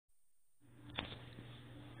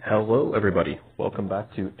Hello everybody, welcome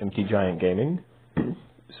back to Empty Giant Gaming.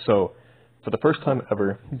 So, for the first time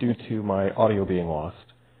ever, due to my audio being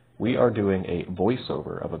lost, we are doing a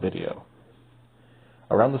voiceover of a video.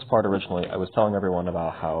 Around this part originally, I was telling everyone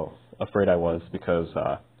about how afraid I was because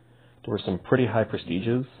there were some pretty high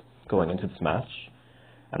prestiges going into this match,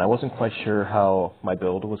 and I wasn't quite sure how my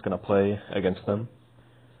build was going to play against them.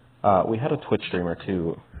 We had a Twitch streamer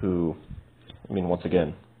too, who, once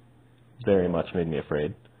again, very much made me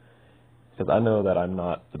afraid, because I know that I'm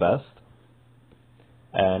not the best.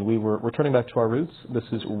 And we were returning back to our roots. This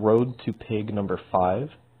is Road to Pig number 5.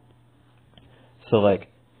 So,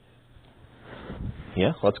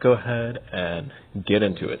 yeah, let's go ahead and get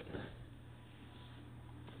into it.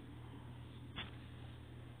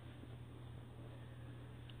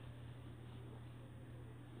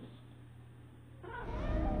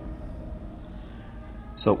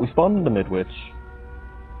 So we spawned into Midwich,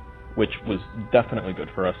 which was definitely good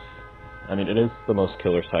for us. It is the most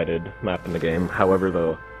killer-sided map in the game. However,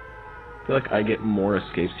 though, I feel like I get more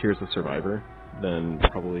escapes here as a survivor than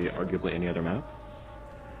probably arguably any other map.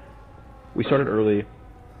 We started early,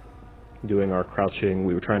 doing our crouching.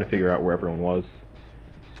 We were trying to figure out where everyone was.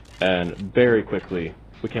 And very quickly,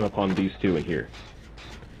 we came upon these two in here,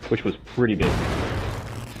 which was pretty big.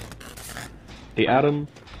 The Atom,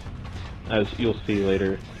 as you'll see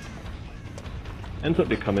later, ends up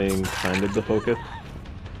becoming kind of the focus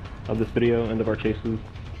of this video and of our chases.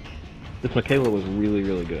 This Michaela was really,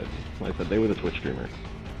 really good. Like I said, they were the Twitch streamer.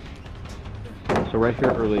 So right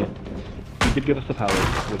here early, he did give us a pallet,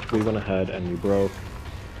 which we went ahead and we broke.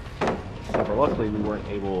 However, luckily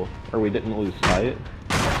we didn't lose sight.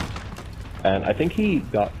 And I think he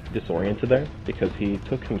got disoriented there because he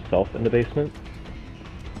took himself in the basement.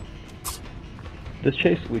 This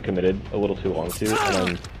chase we committed a little too long to, and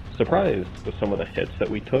I'm surprised with some of the hits that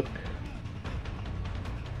we took.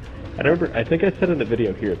 I think I said in the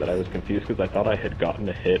video here that I was confused because I thought I had gotten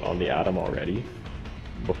a hit on the Atom already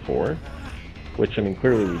before, which,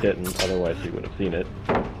 clearly we didn't, otherwise he would have seen it.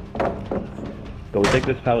 But we take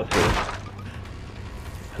this pallet too,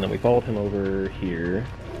 and then we followed him over here.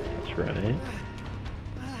 That's right.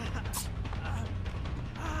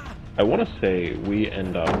 I want to say we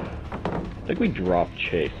end up, I think we drop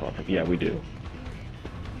chase on him. Yeah, we do.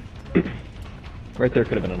 Right there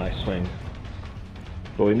could have been a nice swing.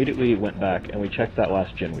 But we immediately went back and we checked that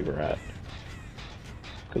last gym we were at,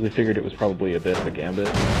 because we figured it was probably a bit of a gambit.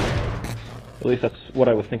 At least that's what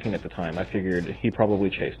I was thinking at the time. I figured he probably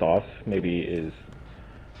chased off, maybe is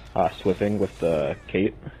swiffing with the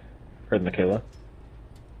Kate, or the Michaela.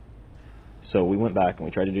 So we went back and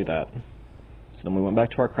we tried to do that. So then we went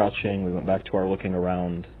back to our crouching, we went back to our looking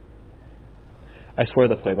around. I swear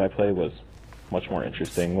the play-by-play was much more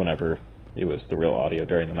interesting whenever it was the real audio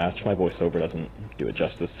during the match. My voiceover doesn't do it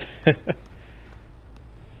justice.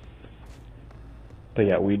 But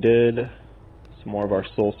yeah, we did some more of our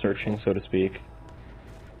soul searching, so to speak.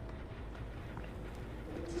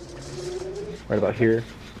 Right about here,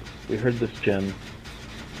 we heard this gem.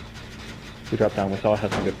 We dropped down, we saw it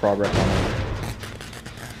had some good progress on it.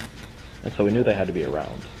 And so we knew they had to be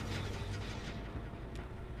around.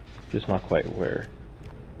 Just not quite where.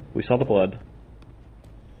 We saw the blood.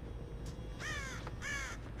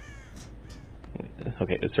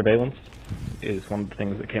 Okay, surveillance is one of the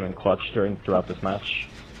things that came in clutch throughout this match,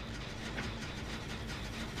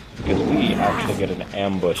 because we actually get an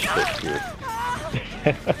ambush hit here.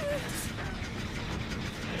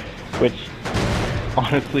 Which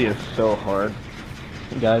honestly is so hard.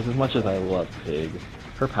 Guys, as much as I love Pig,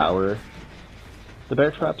 her power, the bear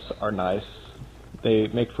traps are nice. They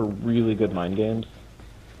make for really good mind games.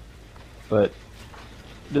 But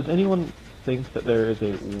does anyone think that there is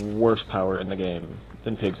a worse power in the game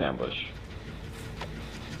than Pig's ambush?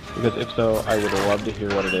 Because if so, I would love to hear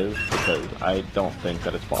what it is, because I don't think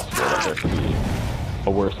that it's possible that there can be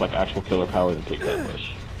a worse, actual killer power than Pig's ambush.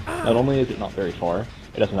 Not only is it not very far,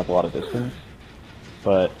 it doesn't have a lot of distance,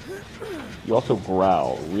 but you also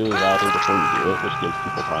growl really loudly before you do it, which gives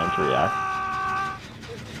people time to react.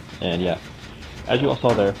 And yeah, as you all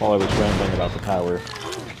saw there, while I was rambling about the power,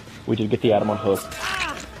 we did get the Atom on hook.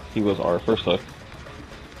 He was our first hook.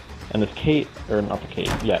 And this Kate, or not the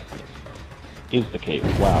Kate, yeah, is the Kate,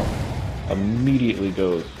 wow, immediately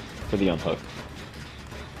goes for the unhook.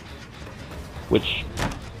 Which,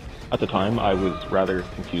 at the time, I was rather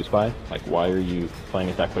confused by. Why are you playing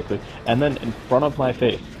it that quickly? And then, in front of my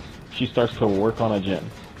face, she starts to work on a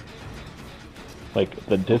gym.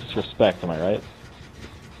 The disrespect, am I right?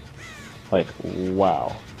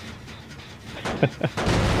 Wow.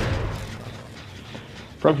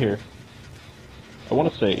 From here, I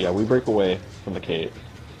want to say, yeah, we break away from the Kate,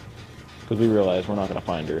 because we realized we're not going to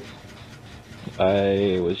find her.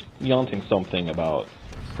 I was yaunting something about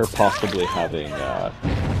her possibly having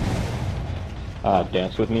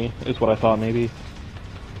Dance With Me, is what I thought maybe.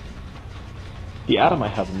 The Atom, I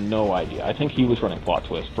have no idea. I think he was running Plot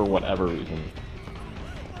Twist for whatever reason.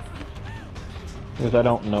 Because I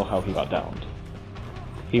don't know how he got downed.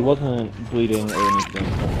 He wasn't bleeding or anything,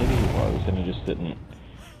 or maybe he was, and he just didn't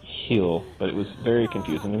heal, but it was very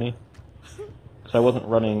confusing to me. Because I wasn't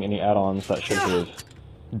running any add-ons that should have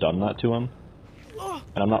done that to him.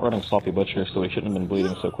 And I'm not running Sloppy Butcher, so he shouldn't have been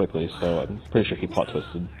bleeding so quickly, so I'm pretty sure he Plot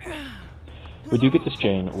Twisted. We do get this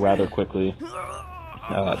Jane rather quickly.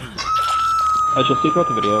 As you'll see throughout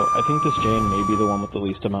the video, I think this Jane may be the one with the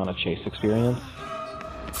least amount of chase experience.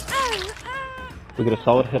 We get a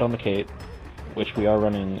solid hit on the Kate, which we are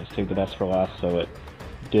running Save the Best for last, so it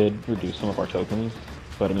did reduce some of our tokens,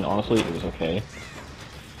 but I mean honestly it was okay.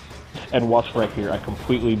 And watch right here, I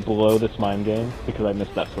completely blow this mind game because I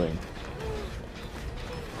missed that swing.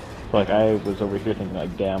 So like I was over here thinking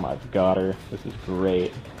like, damn, I've got her, this is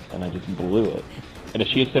great, and I just blew it. And if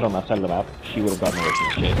she had stayed on that side of the map, she would have gotten away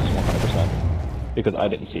from the chase, 100%. Because I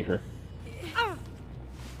didn't see her.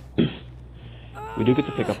 We do get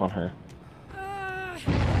to pick up on her.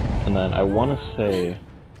 And then I want to say,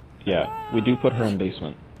 yeah, we do put her in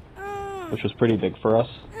basement, which was pretty big for us.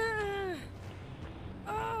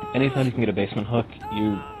 Anytime you can get a basement hook,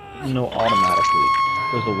 you know automatically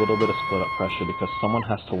there's a little bit of split up pressure because someone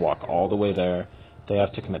has to walk all the way there, they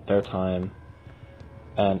have to commit their time,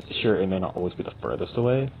 and sure, it may not always be the furthest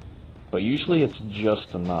away, but usually it's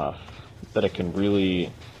just enough that it can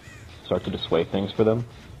really start to dissuade things for them.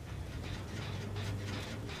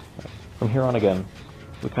 From here on again,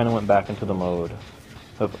 we kind of went back into the mode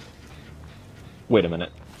of... Wait a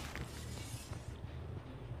minute.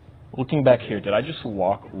 Looking back here, did I just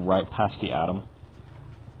walk right past the Atom?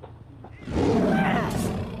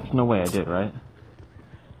 There's no way I did, right?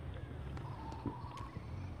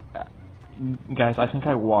 Guys, I think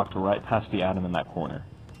I walked right past the Atom in that corner.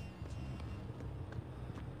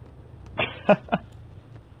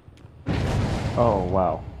 Oh,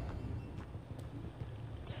 wow.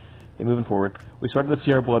 Okay, moving forward. We started to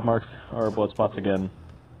see our blood marks, our blood spots again.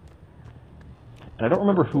 And I don't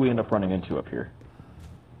remember who we ended up running into up here.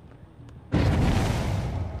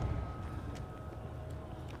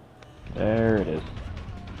 There it is.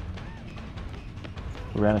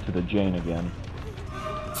 We ran into the Jane again.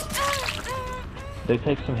 They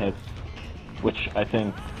take some hits, which I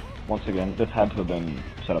think, once again, this had to have been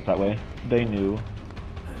set up that way. They knew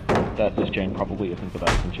that this Jane probably isn't the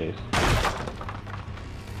best in chase.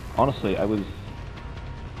 Honestly, I was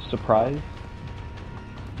surprised.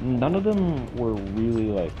 None of them were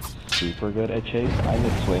really, like, super good at chase. I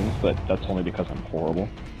miss swings, but that's only because I'm horrible,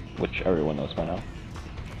 which everyone knows by now.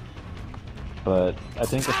 But I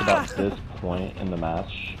think it's about this point in the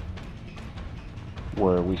match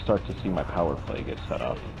where we start to see my power play get set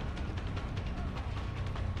up.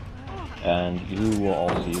 And you will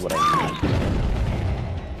all see what I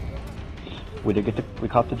mean. We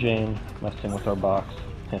caught the Jane, messing with our box.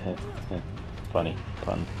 Funny,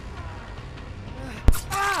 fun.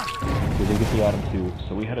 We did get the Atom too,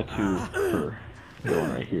 so we had a 2 for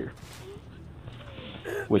going right here.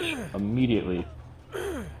 Which immediately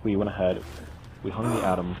we went ahead, we hung the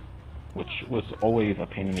Atom, which was always a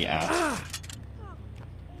pain in the ass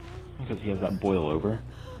because he has that boil over.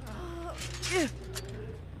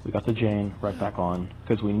 We got the Jane right back on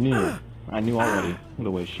because I knew already the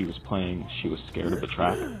way she was playing, she was scared of the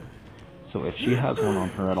track. So if she has one on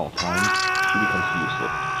her at all times, she becomes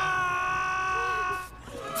useless.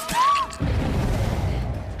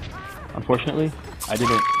 Unfortunately, I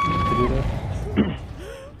didn't mean to do this,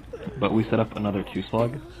 but we set up another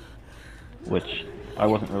 2-slug, which I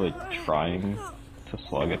wasn't really trying to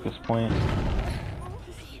slug at this point.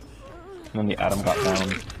 And then the Atom got down.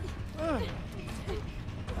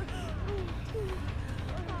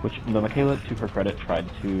 Which the Michaela, to her credit, tried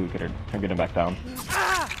to get him back down.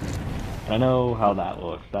 And I know how that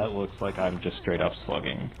looks. That looks like I'm just straight up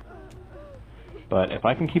slugging. But if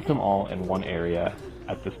I can keep them all in one area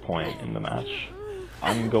at this point in the match,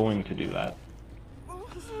 I'm going to do that.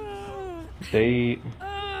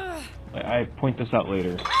 I point this out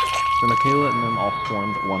later. So Michaela and them all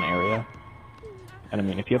swarmed one area. And I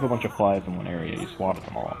mean, if you have a bunch of flies in one area, you swatted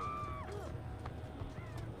them all.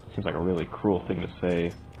 Seems like a really cruel thing to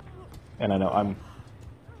say. And I know I'm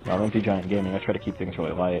anti-giant gaming, I try to keep things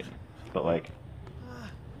really light, but like,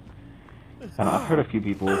 I know, I've heard a few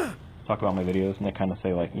people talk about my videos and they kind of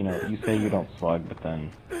say like, you know, you say you don't slug, but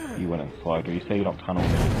then you went and slugged, or you say you don't tunnel,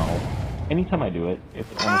 but you tunnel. anytime I do it, it's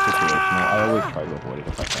only situational. I always try to avoid it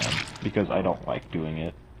if I can, because I don't like doing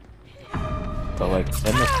it. But like,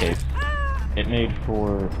 in this case, it made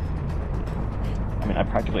for... I mean, I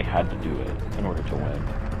practically had to do it in order to win.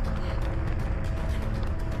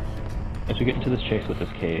 As we get into this chase with this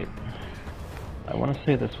Kate, I want to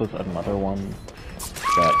say this was another one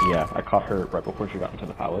that, yeah, I caught her right before she got into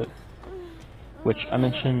the pallet. Which I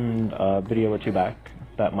mentioned a video or two back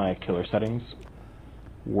that my killer settings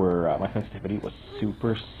were, my sensitivity was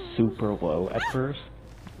super, super low at first.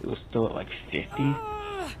 It was still at like 50.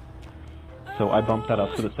 So I bumped that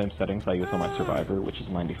up to the same settings I use on my Survivor, which is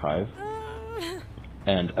 95.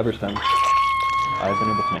 And ever since, I've been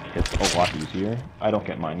able to make hits a lot easier. I don't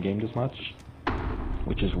get mind gamed as much,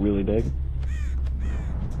 which is really big.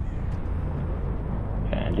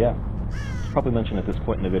 And yeah, probably mentioned at this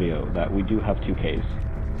point in the video that we do have 2Ks.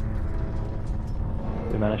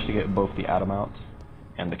 We managed to get both the Adam out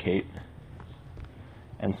and the Kate.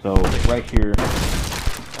 And so right here,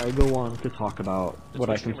 I go on to talk about what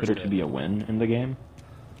I consider to be a win in the game.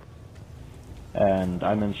 And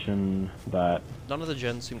I mentioned that none of the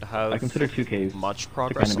gens seem to have I consider 2Ks much to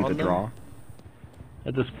progress kind of be on the them. draw.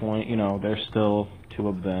 At this point, you know, there's still 2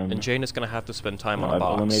 of them. And Jane is going to have to spend time on a I've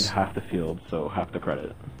box. eliminated half the field, so half the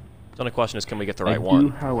credit. The only question is, can we get the right I one?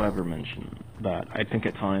 do, however, mention that I think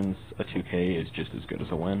at times a 2K is just as good as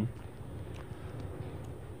a win.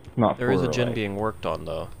 Not There is a for, gen like, being worked on,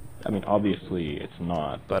 though. I mean, obviously it's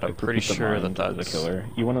not, But I'm like, for pretty peace of sure mind that as a killer,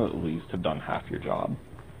 you want to at least have done half your job.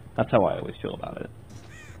 That's how I always feel about it.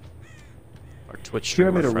 Our Twitch Here I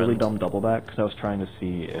streamer made a friend. really dumb double back because I was trying to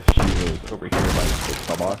see if she was over here by the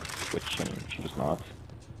Jigsaw box, which, I mean, she was not.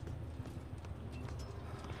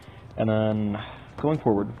 And then, going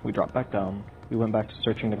forward, we dropped back down. We went back to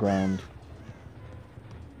searching the ground.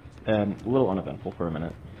 And a little uneventful for a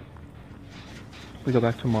minute. We go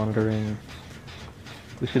back to monitoring.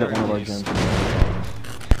 We see that one of our gens is on the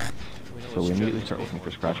phone. So we immediately start looking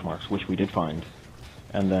for scratch marks, which we did find.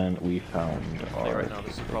 And then we found our... Right now,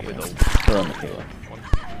 this is probably the or our Michaela.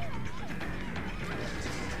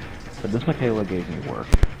 But this Michaela gave me work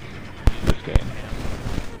this game.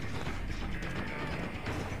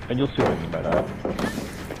 And you'll see what I mean by that.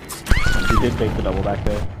 We did bait the double back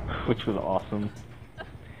though, which was awesome.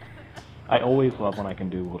 I always love when I can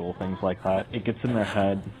do little things like that. It gets in their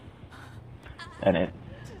head, and it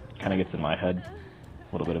kind of gets in my head.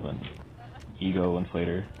 A little bit of an ego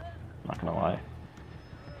inflator, not gonna lie.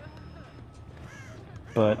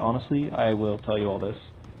 But honestly, I will tell you all this.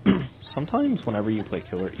 Sometimes whenever you play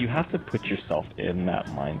killer, you have to put yourself in that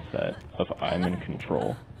mindset of I'm in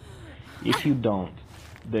control. If you don't,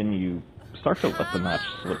 then you start to let the match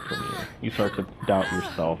slip from you. You start to doubt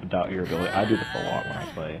yourself, doubt your ability. I do this a lot when I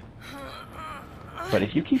play. But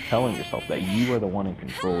if you keep telling yourself that you are the one in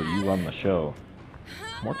control, you run the show,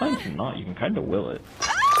 more times than not, you can kind of will it.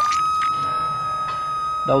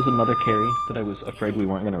 That was another carry that I was afraid we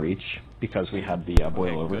weren't going to reach because we had the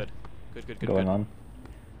boil over going on.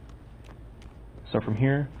 So from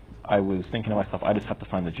here, I was thinking to myself, I just have to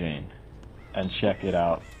find the Jane and check it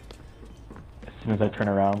out. As soon as I turn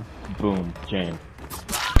around, boom, Jane.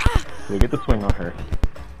 So we get the swing on her.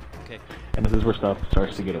 Okay. And this is where stuff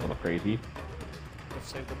starts to get a little crazy.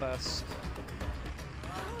 Let's save the best.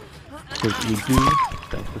 Because we do,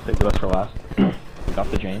 thanks to save the best for last, we got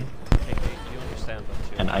the Jane. Okay, do you understand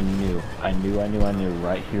that? And I knew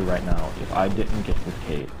right here, right now, if I didn't get this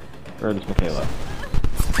Kate, or this Michaela,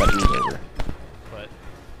 that it was over. But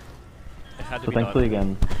it had to So be thankfully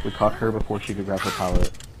done. again, we caught her before she could grab her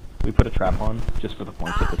pallet. We put a trap on, just for the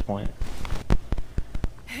points at this point.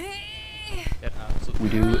 It absolutely We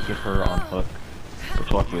do get her on hook,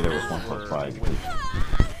 which luckily there was one close by, because,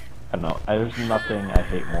 I don't know, there's nothing I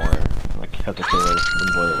hate more, like, as a killer than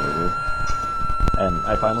boil over. And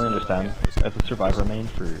I finally understand, as a Survivor main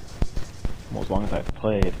for as long as I've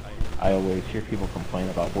played, I always hear people complain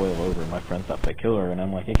about boil over, my friends that play killer, and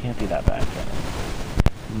I'm like, it can't be that bad, can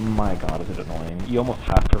it? My god, is it annoying. You almost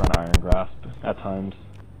have to run Iron Grasp at times.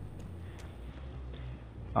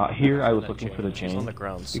 Here I was looking for the Jane, on the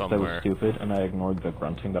ground because I somewhere. was stupid, and I ignored the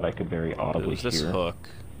grunting that I could very audibly It was this hear, hook.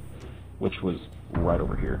 which was right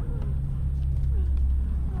over here.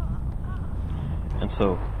 And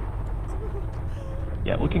so,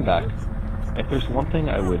 yeah, looking back, if there's one thing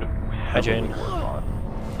I would heavily work on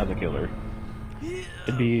as a killer,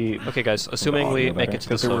 it'd be... Okay guys, assuming we make it to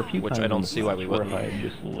this hook, which I don't see why we wouldn't. If I had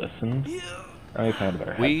just listened, or if I had a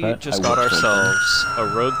better We headset, just I got would have told them. ourselves a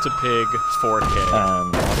Road to Pig 4K And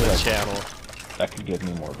on I feel the like channel. that could give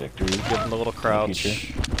me more victories. Give them a little crouch.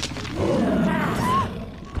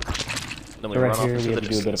 Then we So run right off here we into have the to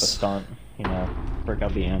do a bit of a distance. stunt, you know. break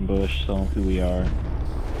out the ambush, tell them who we are,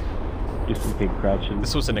 do some pig crouches.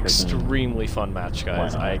 This was an extremely fun match,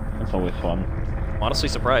 guys. It's always fun. I'm honestly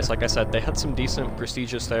surprised. Like I said, they had some decent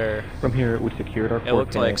prestigious there. From here, we secured our 4K. It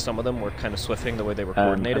looked like some of them were kind of swifting the way they were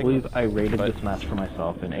coordinating. I believe I rated this match for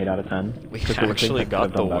myself an 8 out of 10. We actually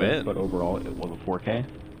got the win. But overall, it was a 4K.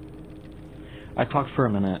 I talked for a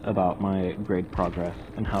minute about my grade progress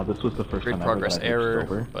and how this was the first grade time progress ever error,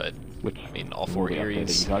 silver, but which I mean, all 4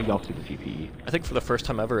 areas. Y'all see the GPE. I think for the first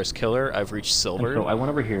time ever as killer, I've reached silver. And so I went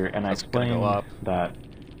over here and I explained that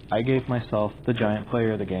I gave myself the giant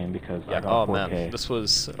player of the game because I got 4K. Man, this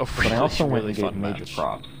was a really, but I also really gave fun major match.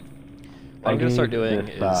 props. What I'm gonna start doing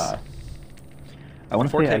is I want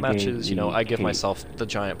to 4K matches. You know, I give myself the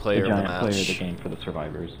giant player of the match. Player of the game for the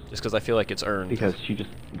survivors. Just because I feel like it's earned. Because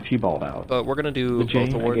she balled out. But we're gonna do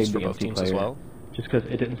both awards for both teams as well. Just because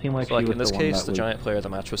it didn't seem like so, like in this case, the giant player of the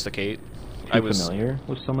match was the Kate. I was familiar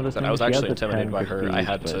with some of the things. I was actually intimidated by her. I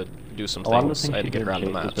had to do some things. I had to get her out of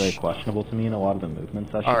the match. Was very questionable to me in a lot of the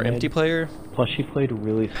movements that she Our made. empty player. Plus, she played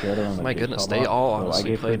really scared on the My goodness, they all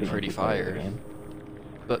honestly played pretty fire.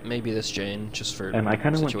 But maybe this Jane, just for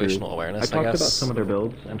situational awareness, I talked about some of their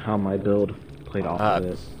builds and how my build played off of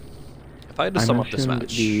it. If I had to sum up this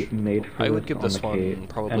match, I would give this one Kate,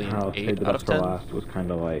 probably an 8 out of 10. Last was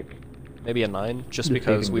kind of like maybe a 9, just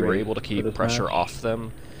because we were able to keep pressure off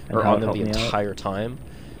them, or on them the entire time.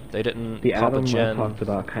 They didn't pop a gen. Talked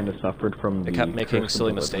about kind of suffered from they kept making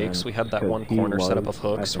silly mistakes. We had that one corner setup of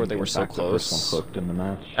hooks where they were so close.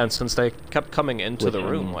 And since they kept coming into the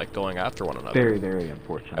room, like going after one another, very, very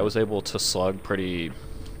unfortunate. I was able to slug pretty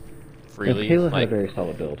freely. Kayla had a very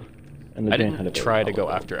solid build. I didn't try to go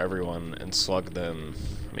after everyone and slug them.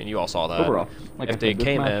 I mean, you all saw that. Overall, if they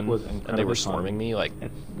came in and they were swarming me, like,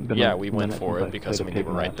 yeah, we went for it because I mean they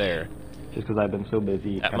were right there. Just because I've been so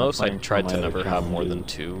busy. At most, I tried to never have more than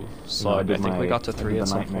 2 slug. I think we got to 3 at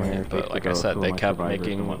some point, but like I said, they kept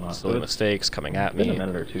making silly mistakes, coming at me. It's been a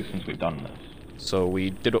minute or 2 since we've done this. So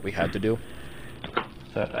we did what we had to do.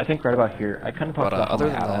 So I think right about here, I kind of talked about other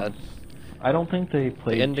than that, I don't think they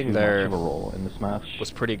played the ending too there much of a role in this match.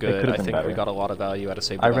 Was pretty good. I think we got a lot of value out of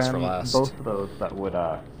Save the Best for Last. Both of those that would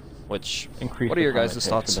which increase. What are your guys'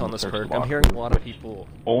 thoughts on this perk? I'm hearing a lot of people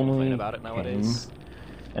complain about it nowadays.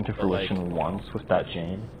 Into fruition once with that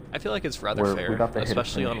Jane. I feel like it's rather fair,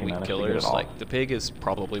 especially on weak killers. Like the pig is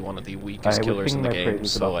probably one of the weakest killers in the game,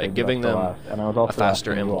 so like giving them a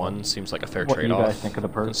faster M1 seems like a fair trade-off,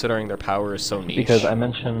 considering their power is so niche. Because I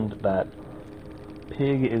mentioned that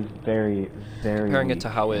pig is very, very. Comparing it to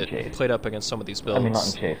how it played up against some of these builds. I mean,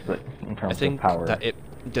 not in chase, but in terms of power. I think that it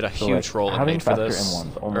did a huge role in Made for this,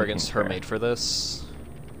 or against her Made for this.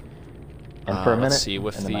 And for a minute, let's see,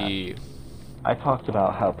 with the. I talked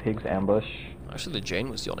about how Pig's ambush. Actually, the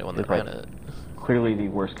Jane was the only one that ran it. Clearly, the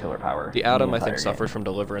worst killer power. The Adam, I think, suffered from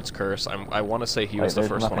Deliverance Curse. I want to say he was the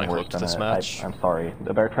first one I hooked this match. I'm sorry.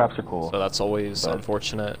 The bear traps are cool. So that's always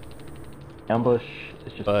unfortunate. Ambush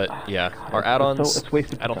is just. But yeah, our add-ons. It's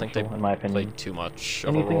wasted I don't think they in my opinion. played too much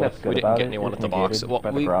of a role. We didn't get anyone at the box. Well,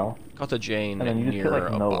 we got the Jane near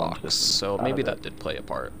a box, so maybe that did play a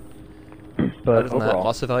part. But other than that,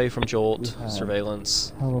 lots of value from Jolt,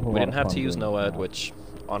 Surveillance. We didn't have to use Noed, which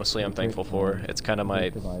honestly I'm thankful for. It's kind of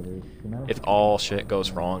my, if all shit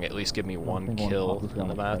goes wrong, at least give me 1 kill in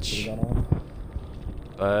the match.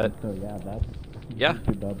 But yeah,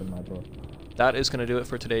 that is going to do it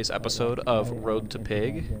for today's episode of Road to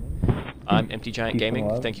Pig. I'm Empty Giant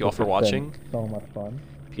Gaming. Thank you all for watching.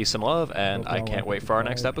 Peace and love, and I can't wait for our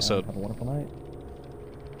next episode.